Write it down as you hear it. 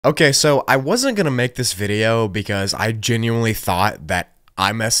Okay, so I wasn't gonna make this video because I genuinely thought that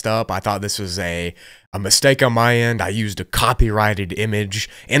I messed up. I thought this was a mistake on my end. I used a copyrighted image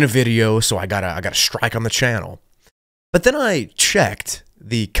in a video, so I got a strike on the channel. But then I checked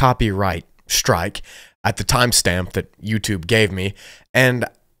the copyright strike at the timestamp that YouTube gave me, and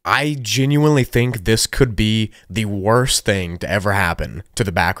I genuinely think this could be the worst thing to ever happen to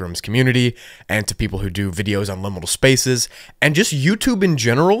the Backrooms community and to people who do videos on liminal spaces and just YouTube in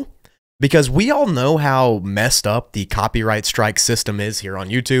general, because we all know how messed up the copyright strike system is here on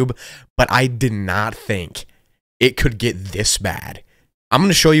YouTube, but I did not think it could get this bad. I'm going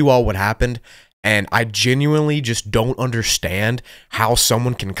to show you all what happened, and I genuinely just don't understand how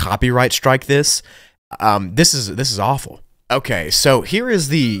someone can copyright strike this. This is awful. Okay, so here is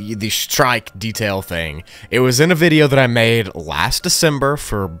the strike detail thing. It was in a video that I made last December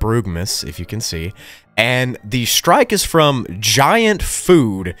for Burtonsville, if you can see, and the strike is from Giant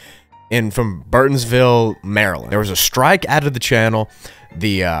Food from Burtonsville, Maryland. There was a strike added to the channel.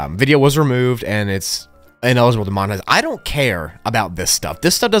 The video was removed, and it's ineligible to monetize. I don't care about this stuff.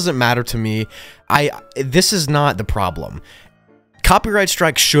 This stuff doesn't matter to me. This is not the problem. Copyright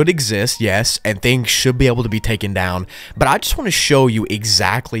strikes should exist, yes, and things should be able to be taken down, but I just want to show you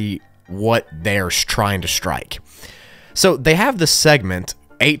exactly what they're trying to strike. So they have this segment,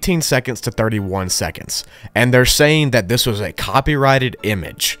 18 seconds to 31 seconds, and they're saying that this was a copyrighted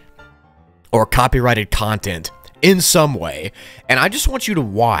image or copyrighted content in some way, and I just want you to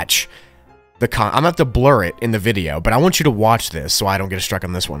watch the I'm gonna have to blur it in the video, but I want you to watch this so I don't get a strike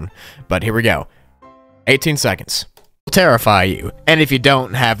on this one. But here we go. 18 seconds. Terrify you. And if you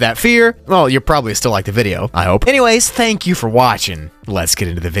don't have that fear, well, you'll probably still like the video, I hope. Anyways, thank you for watching. Let's get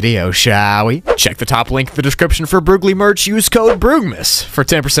into the video, shall we? Check the top link in the description for Brugly merch. Use code Burtonsville for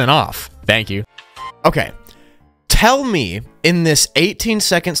 10% off. Thank you. Okay. Tell me, in this 18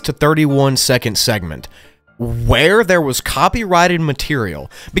 seconds to 31 second segment, where there was copyrighted material.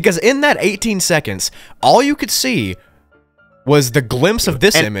 Because in that 18 seconds, all you could see was the glimpse of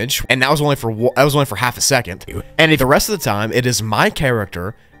this image, and that was only for half a second. And the rest of the time, it is my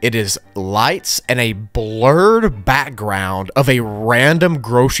character, it is lights and a blurred background of a random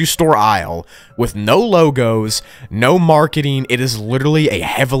grocery store aisle with no logos, no marketing. It is literally a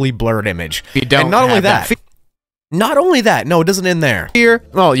heavily blurred image. And not only that, no, it doesn't end there. Here,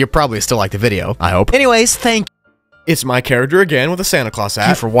 well, you'll probably still like the video, I hope. Anyways, thank you. It's my character again with a Santa Claus hat.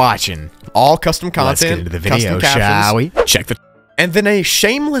 Thank you for watching. All custom content. Let's get into the video, shall we? Check the... And then a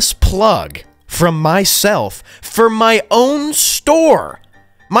shameless plug from myself for my own store.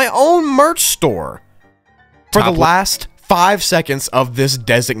 My own merch store. For the last 5 seconds of this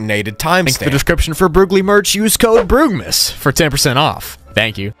designated timestamp. Link in the description for Brugly merch. Use code Burtonsville for 10% off.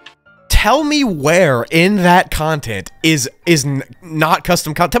 Thank you. Tell me where in that content is not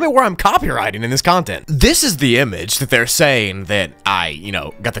custom content. Tell me where I'm copywriting in this content. This is the image that they're saying that I,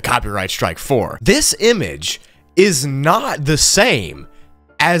 got the copyright strike for. This image is not the same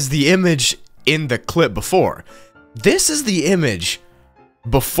as the image in the clip before. This is the image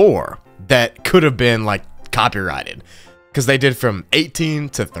before that could have been like copyrighted because they did from 18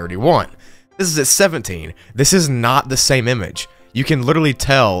 to 31. This is at 17. This is not the same image. You can literally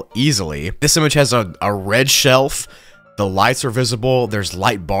tell easily. This image has a red shelf. The lights are visible. There's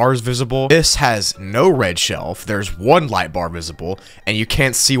light bars visible. This has no red shelf. There's one light bar visible, and you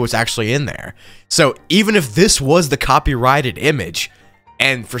can't see what's actually in there. So even if this was the copyrighted image,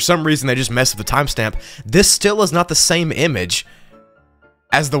 and for some reason they just messed with the timestamp, this still is not the same image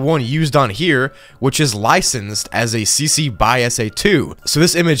as the one used on here, which is licensed as a CC by SA2. So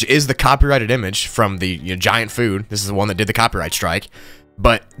this image is the copyrighted image from the Giant Food. This is the one that did the copyright strike,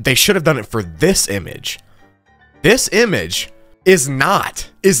 but they should have done it for this image. This image is not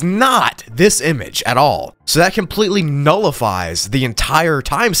this image at all. So that completely nullifies the entire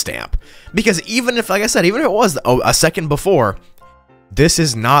timestamp, because even if, like I said, even if it was a second before, this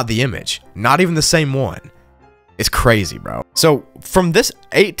is not the image, not even the same one. It's crazy, bro. So from this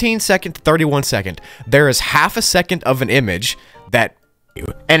 18 second to 31 second, there is half a second of an image that,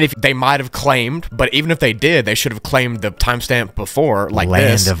 and if they might have claimed, but even if they did, they should have claimed the timestamp before, like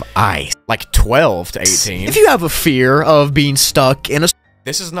Land of Ice, like 12 to 18. If you have a fear of being stuck in a...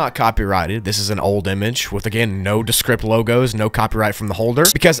 This is not copyrighted. This is an old image with, again, no Descript logos, no copyright from the holder,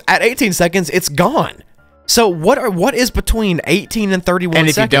 because at 18 seconds, it's gone. So what is between 18 and 31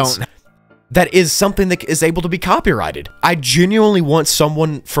 seconds? And if you don't... that is something that is able to be copyrighted. I genuinely want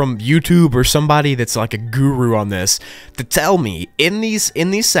someone from YouTube or somebody that's like a guru on this to tell me in these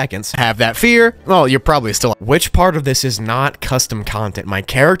seconds, have that fear. Well, you're probably still... Which part of this is not custom content? My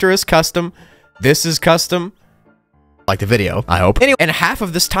character is custom. This is custom. like the video, I hope. Anyway, and half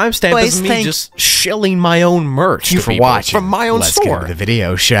of this timestamp is me just shilling my own merch for watching from my own store. Let's get into the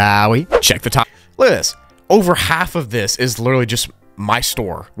video, shall we? Check the time. Look at this. Over half of this is literally just my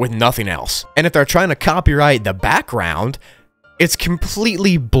store with nothing else. And if they're trying to copyright the background, it's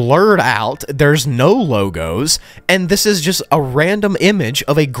completely blurred out, there's no logos, and this is just a random image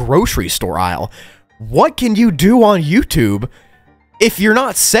of a grocery store aisle. What can you do on YouTube if you're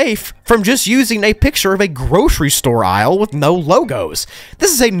not safe from just using a picture of a grocery store aisle with no logos?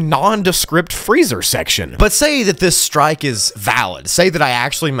 This is a nondescript freezer section. But say that this strike is valid. Say that I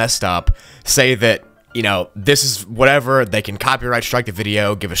actually messed up. Say that, you know, this is whatever, they can copyright strike the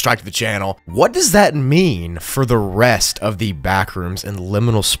video, give a strike to the channel. What does that mean for the rest of the Backrooms and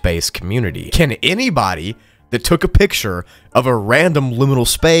liminal space community? Can anybody that took a picture of a random liminal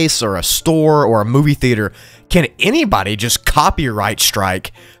space or a store or a movie theater, can anybody just copyright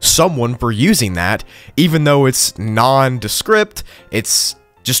strike someone for using that, even though it's nondescript, it's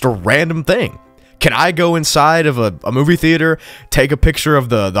just a random thing? Can I go inside of a movie theater, take a picture of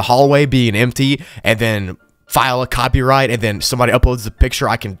the hallway being empty, and then file a copyright, and then somebody uploads the picture,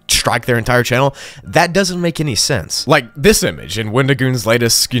 I can strike their entire channel? That doesn't make any sense. Like this image in Wendigoon's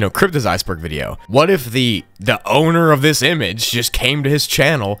latest, Cryptid Iceberg video. What if the owner of this image just came to his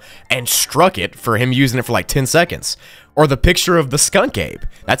channel and struck it for him using it for like 10 seconds? Or the picture of the skunk ape.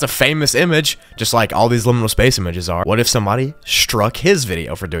 That's a famous image, just like all these liminal space images are. What if somebody struck his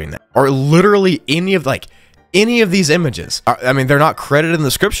video for doing that? Or literally any of these images. I mean, they're not credited in the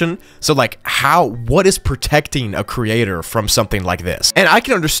description, so like what is protecting a creator from something like this? And I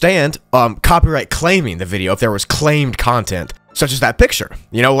can understand copyright claiming the video if there was claimed content, such as that picture.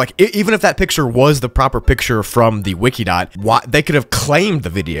 Like even if that picture was the proper picture from the Wikidot, they could have claimed the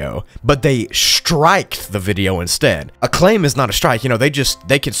video, but they striked the video instead. A claim is not a strike.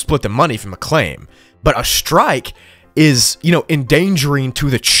 They can split the money from a claim, but a strike is, endangering to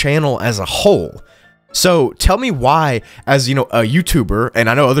the channel as a whole. So tell me why, as a YouTuber, and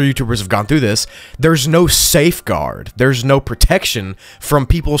I know other YouTubers have gone through this, there's no safeguard, there's no protection from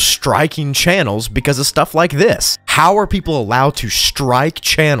people striking channels because of stuff like this. How are people allowed to strike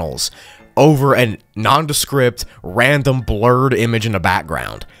channels over a nondescript, random, blurred image in the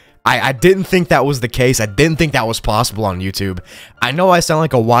background? I didn't think that was the case. I didn't think that was possible on YouTube. I know I sound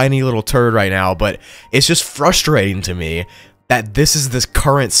like a whiny little turd right now, but it's just frustrating to me that this is the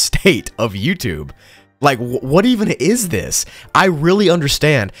current state of YouTube. Like, what even is this? I really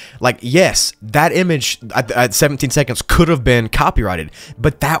understand. Like, yes, that image at 17 seconds could have been copyrighted,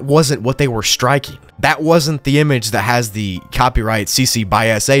 but that wasn't what they were striking. That wasn't the image that has the copyright CC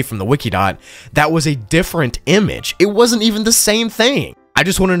by SA from the Wikidot. That was a different image. It wasn't even the same thing. I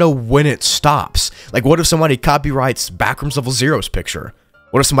just want to know when it stops. Like, what if somebody copyrights Backrooms Level Zero's picture?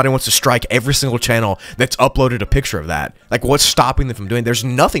 What if somebody wants to strike every single channel that's uploaded a picture of that? Like, what's stopping them from doing? There's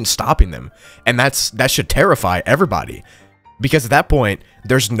nothing stopping them. And that should terrify everybody. Because at that point,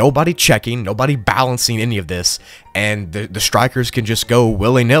 there's nobody checking, nobody balancing any of this, and the strikers can just go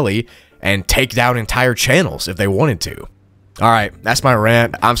willy-nilly and take down entire channels if they wanted to. Alright, that's my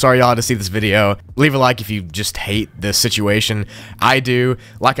rant. I'm sorry y'all had to see this video. Leave a like if you just hate this situation. I do.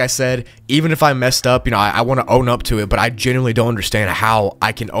 Like I said, even if I messed up, I want to own up to it, but I genuinely don't understand how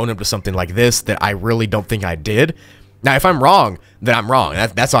I can own up to something like this that I really don't think I did. Now, if I'm wrong, then I'm wrong.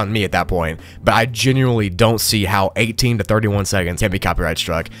 That's on me at that point. But I genuinely don't see how 18 to 31 seconds can be copyright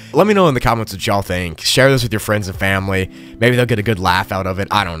struck. Let me know in the comments what y'all think. Share this with your friends and family. Maybe they'll get a good laugh out of it.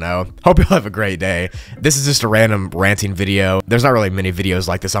 I don't know. Hope y'all have a great day. This is just a random ranting video. There's not really many videos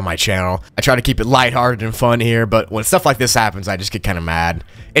like this on my channel. I try to keep it lighthearted and fun here, but when stuff like this happens, I just get kind of mad.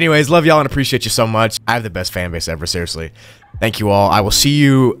 Anyways, love y'all and appreciate you so much. I have the best fan base ever, seriously. Thank you all. I will see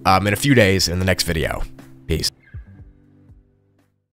you in a few days in the next video.